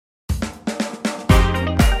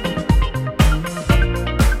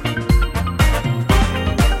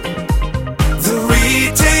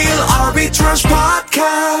Arbitrage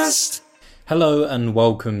Podcast. Hello and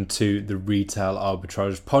welcome to the Retail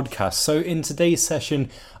Arbitrage Podcast. So in today's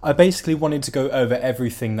session, I basically wanted to go over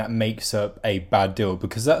everything that makes up a bad deal,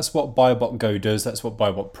 because that's what BuyBot Go does, that's what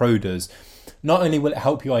BuyBot Pro does. Not only will it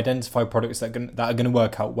help you identify products that are going to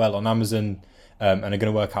work out well on Amazon and are going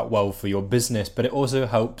to work out well for your business, but it also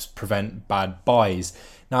helps prevent bad buys.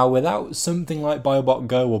 Now, without something like BuyBot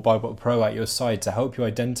Go or BuyBot Pro at your side to help you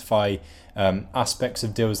identify aspects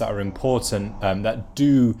of deals that are important, that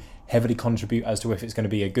do heavily contribute as to if it's going to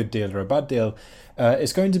be a good deal or a bad deal,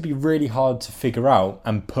 it's going to be really hard to figure out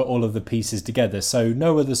and put all of the pieces together. So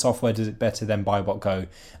no other software does it better than BuyBot Go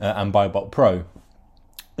and BuyBot Pro,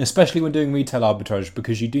 especially when doing retail arbitrage,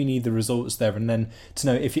 because you do need the results there and then to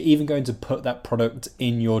know if you're even going to put that product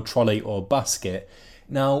in your trolley or basket.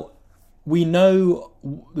 Now, we know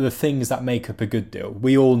the things that make up a good deal.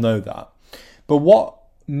 We all know that. But what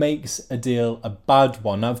makes a deal a bad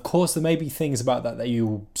one? Now, of course, there may be things about that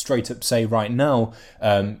you straight up say right now,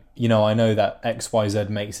 I know that XYZ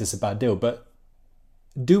makes this a bad deal, but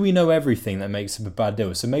do we know everything that makes up a bad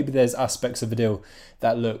deal? So maybe there's aspects of a deal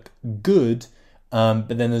that look good, but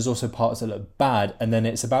then there's also parts that look bad, and then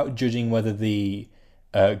it's about judging whether the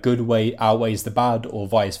good way outweighs the bad or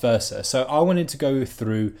vice versa. So I wanted to go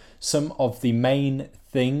through some of the main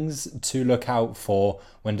things to look out for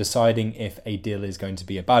when deciding if a deal is going to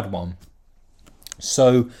be a bad one.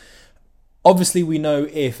 So obviously we know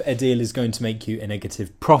if a deal is going to make you a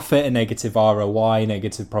negative profit, a negative ROI,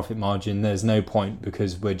 negative profit margin, there's no point,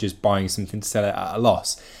 because we're just buying something to sell it at a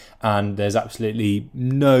loss. And there's absolutely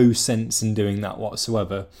no sense in doing that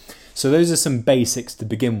whatsoever. So those are some basics to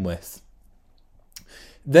begin with.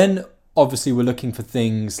 Then obviously we're looking for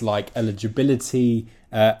things like eligibility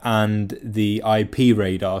and the IP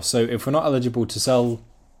radar. So if we're not eligible to sell,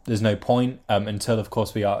 there's no point until, of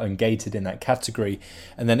course, we are ungated in that category.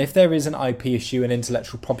 And then if there is an IP issue, an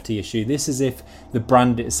intellectual property issue, this is if the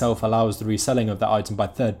brand itself allows the reselling of that item by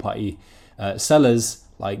third-party sellers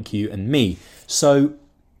like you and me. So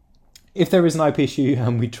if there is an IP issue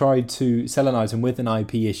and we try to sell an item with an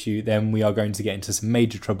IP issue, then we are going to get into some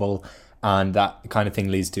major trouble, and that kind of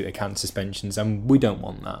thing leads to account suspensions, and we don't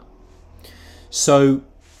want that. So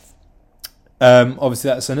obviously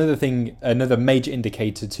that's another thing, another major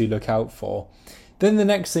indicator to look out for. Then the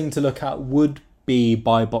next thing to look at would be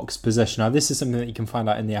buy box possession. Now, this is something that you can find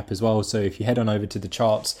out in the app as well. So if you head on over to the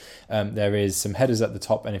charts, there is some headers at the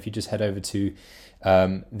top, and if you just head over to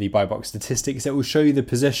the buy box statistics, it will show you the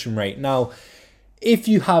possession rate. Now, if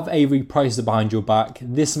you have a repricer behind your back,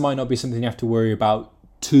 this might not be something you have to worry about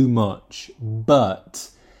too much,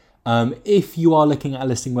 but if you are looking at a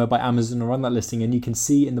listing whereby Amazon are on that listing and you can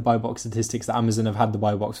see in the buy box statistics that Amazon have had the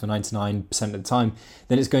buy box for 99% of the time,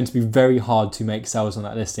 then it's going to be very hard to make sales on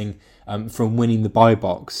that listing from winning the buy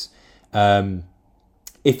box.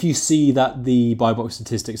 If you see that the buy box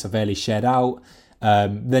statistics are fairly shared out,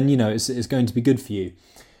 then it's going to be good for you.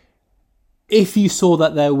 If you saw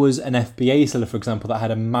that there was an FBA seller, for example, that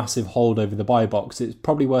had a massive hold over the buy box, it's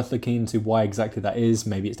probably worth looking into why exactly that is.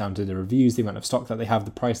 Maybe it's down to the reviews, the amount of stock that they have,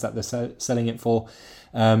 the price that they're selling it for,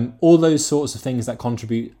 all those sorts of things that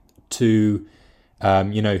contribute to,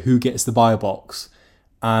 who gets the buy box.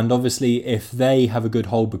 And obviously, if they have a good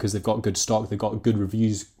hold because they've got good stock, they've got good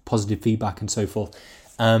reviews, positive feedback, and so forth,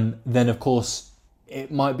 then of course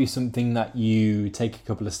it might be something that you take a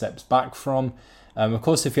couple of steps back from. Of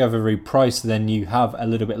course, if you have a reprice, then you have a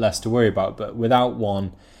little bit less to worry about. But without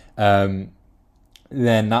one, then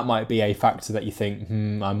that might be a factor that you think,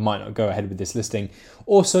 I might not go ahead with this listing.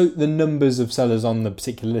 Also, the numbers of sellers on the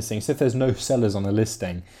particular listing. So if there's no sellers on a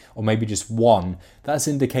listing, or maybe just one, that's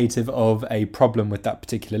indicative of a problem with that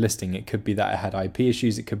particular listing. It could be that it had IP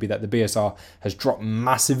issues. It could be that the BSR has dropped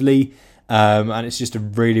massively, and it's just a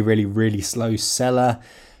really, really, really slow seller.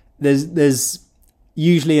 There's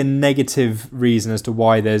usually a negative reason as to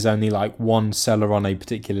why there's only like one seller on a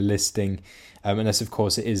particular listing, unless of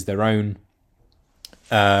course it is their own.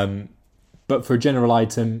 But for a general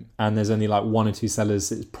item and there's only like one or two sellers,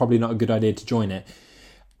 it's probably not a good idea to join it.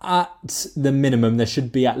 At the minimum, there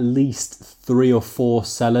should be at least 3 or 4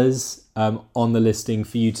 sellers on the listing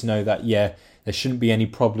for you to know that, there shouldn't be any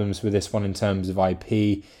problems with this one in terms of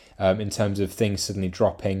IP, in terms of things suddenly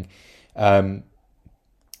dropping.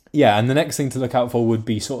 And the next thing to look out for would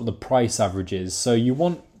be sort of the price averages. So you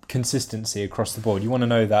want consistency across the board. You want to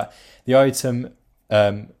know that the item,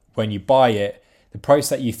 when you buy it, the price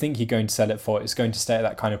that you think you're going to sell it for is going to stay at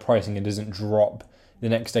that kind of pricing and doesn't drop the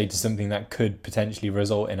next day to something that could potentially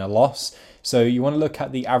result in a loss. So you want to look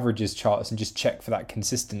at the averages charts and just check for that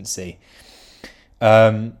consistency.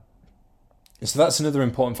 So that's another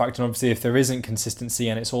important factor. And obviously, if there isn't consistency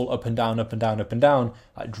and it's all up and down, up and down, up and down,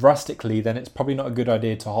 drastically, then it's probably not a good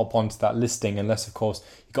idea to hop onto that listing unless, of course,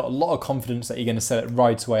 you've got a lot of confidence that you're going to sell it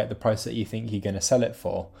right away at the price that you think you're going to sell it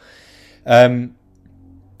for. The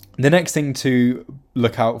next thing to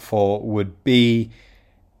look out for would be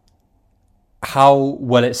how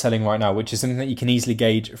well it's selling right now, which is something that you can easily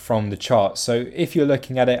gauge from the chart. So if you're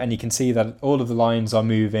looking at it and you can see that all of the lines are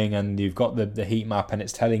moving and you've got the heat map and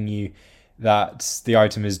it's telling you that the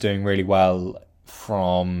item is doing really well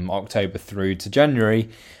from October through to January,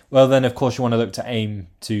 well then of course you want to look to aim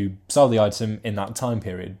to sell the item in that time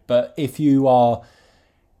period. But if you are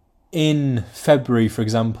in February, for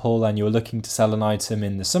example, and you're looking to sell an item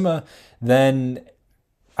in the summer, then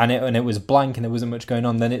and it was blank and there wasn't much going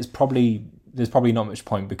on, then there's probably not much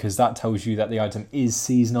point, because that tells you that the item is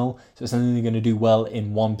seasonal, so it's only going to do well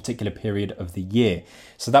in one particular period of the year.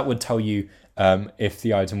 So that would tell you if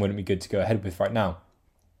the item wouldn't be good to go ahead with right now.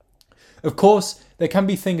 Of course, there can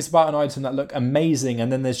be things about an item that look amazing,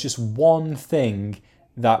 and then there's just one thing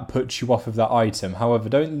that puts you off of that item. However,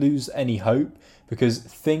 don't lose any hope, because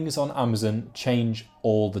things on Amazon change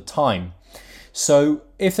all the time. So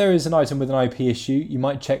if there is an item with an IP issue, you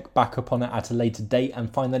might check back up on it at a later date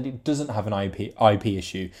and find that it doesn't have an IP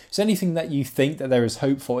issue. So anything that you think that there is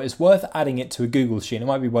hope for, it's worth adding it to a Google Sheet. It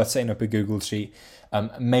might be worth setting up a Google Sheet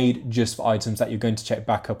made just for items that you're going to check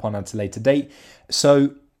back up on at a later date.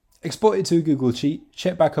 So export it to a Google Sheet,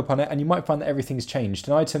 check back up on it, and you might find that everything's changed.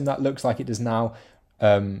 An item that looks like it does now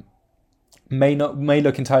may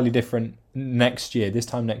look entirely different this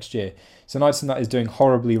time next year. So an item that is doing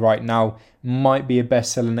horribly right now might be a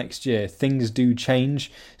bestseller next year. Things do change,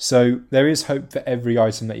 so there is hope for every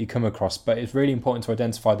item that you come across, but it's really important to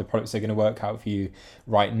identify the products that are going to work out for you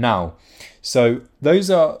right now. So those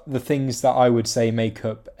are the things that I would say make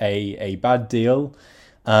up a bad deal.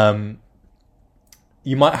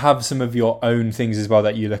 You might have some of your own things as well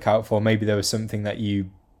that you look out for. Maybe there was something that you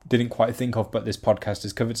didn't quite think of, but this podcast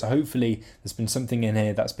has covered. So hopefully there's been something in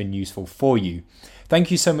here that's been useful for you. Thank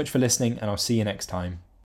you so much for listening, and I'll see you next time.